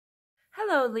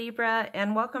Hello Libra,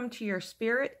 and welcome to your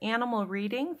spirit animal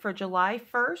reading for July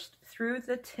 1st through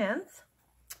the 10th.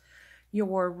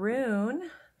 Your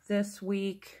rune this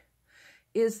week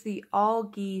is the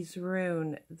Algi's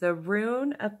rune, the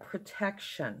rune of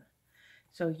protection.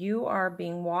 So you are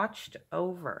being watched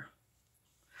over.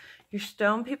 Your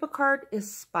stone people card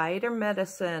is spider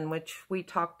medicine, which we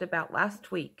talked about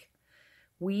last week.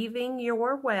 Weaving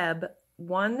your web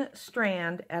one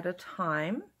strand at a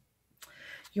time.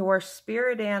 Your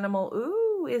spirit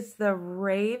animal, is the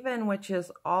raven, which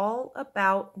is all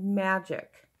about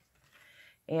magic.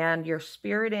 And your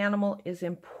spirit animal is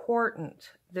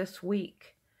important this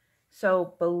week.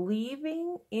 So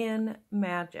believing in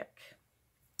magic.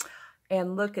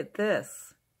 And look at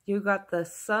this. You got the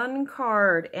sun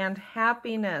card and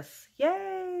happiness.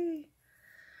 Yay!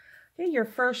 Okay, your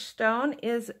first stone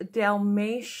is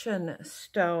Dalmatian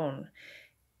stone.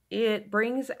 It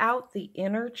brings out the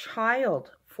inner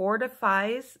child,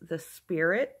 fortifies the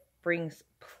spirit, brings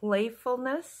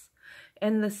playfulness,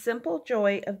 and the simple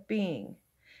joy of being.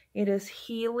 It is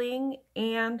healing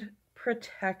and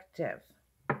protective.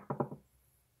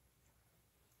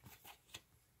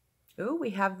 We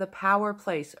have the power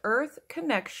place, earth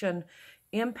connection,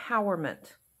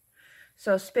 empowerment.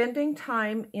 So spending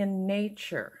time in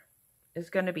nature is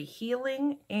going to be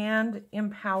healing and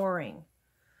empowering.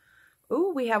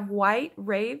 We have white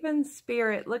raven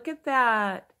spirit. Look at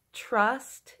that.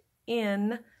 Trust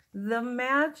in the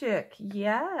magic.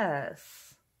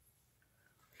 Yes.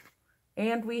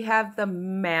 And we have the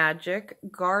magic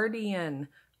guardian.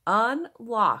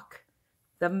 Unlock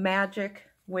the magic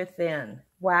within.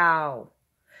 Wow.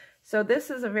 So this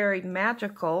is a very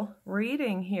magical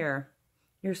reading here.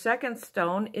 Your second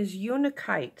stone is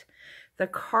Unakite, the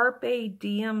Carpe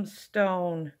Diem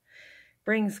stone.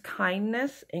 Brings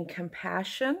kindness and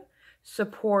compassion,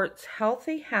 supports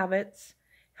healthy habits,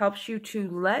 helps you to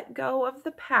let go of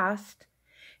the past,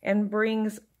 and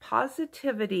brings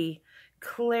positivity,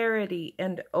 clarity,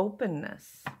 and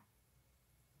openness.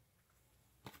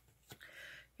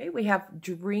 Okay, we have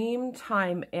dream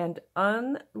time and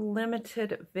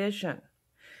unlimited vision.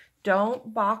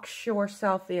 Don't box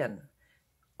yourself in.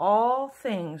 All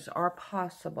things are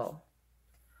possible.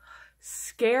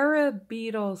 Scarab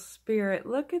beetle spirit.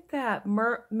 Look at that.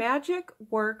 Magic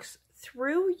works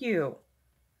through you.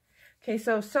 Okay,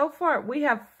 so far we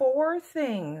have 4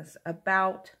 things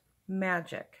about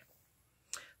magic.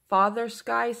 Father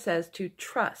Sky says to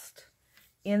trust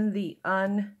in the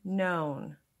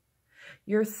unknown.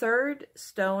 Your third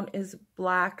stone is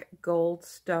black gold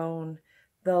stone,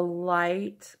 the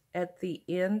light at the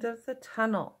end of the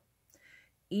tunnel.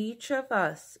 Each of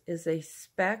us is a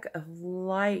speck of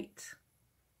light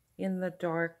in the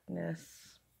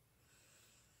darkness.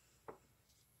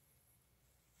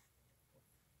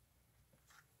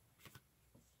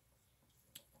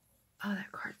 Oh,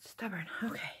 that card's stubborn.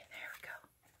 Okay, there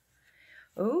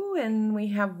we go. And we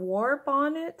have War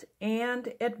Bonnet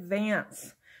and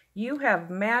Advance. You have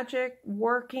magic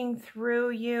working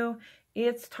through you.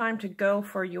 It's time to go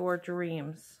for your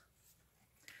dreams.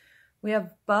 We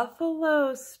have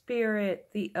Buffalo Spirit,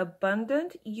 the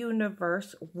abundant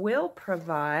universe will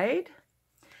provide.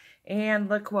 And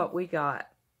look what we got.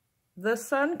 The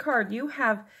Sun card. You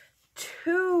have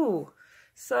 2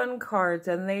 Sun cards,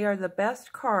 and they are the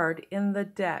best card in the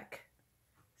deck.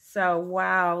 So,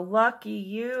 wow, lucky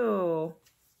you.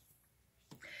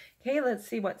 Okay, let's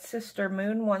see what Sister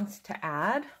Moon wants to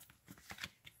add.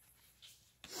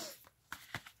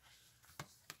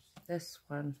 This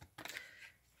one.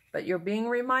 But you're being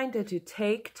reminded to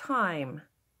take time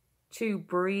to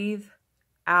breathe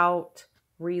out,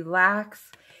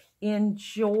 relax,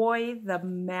 enjoy the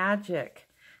magic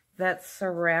that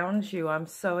surrounds you. I'm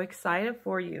so excited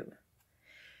for you.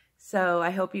 So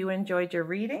I hope you enjoyed your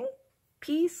reading.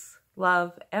 Peace,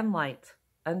 love, and light.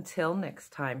 Until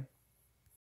next time.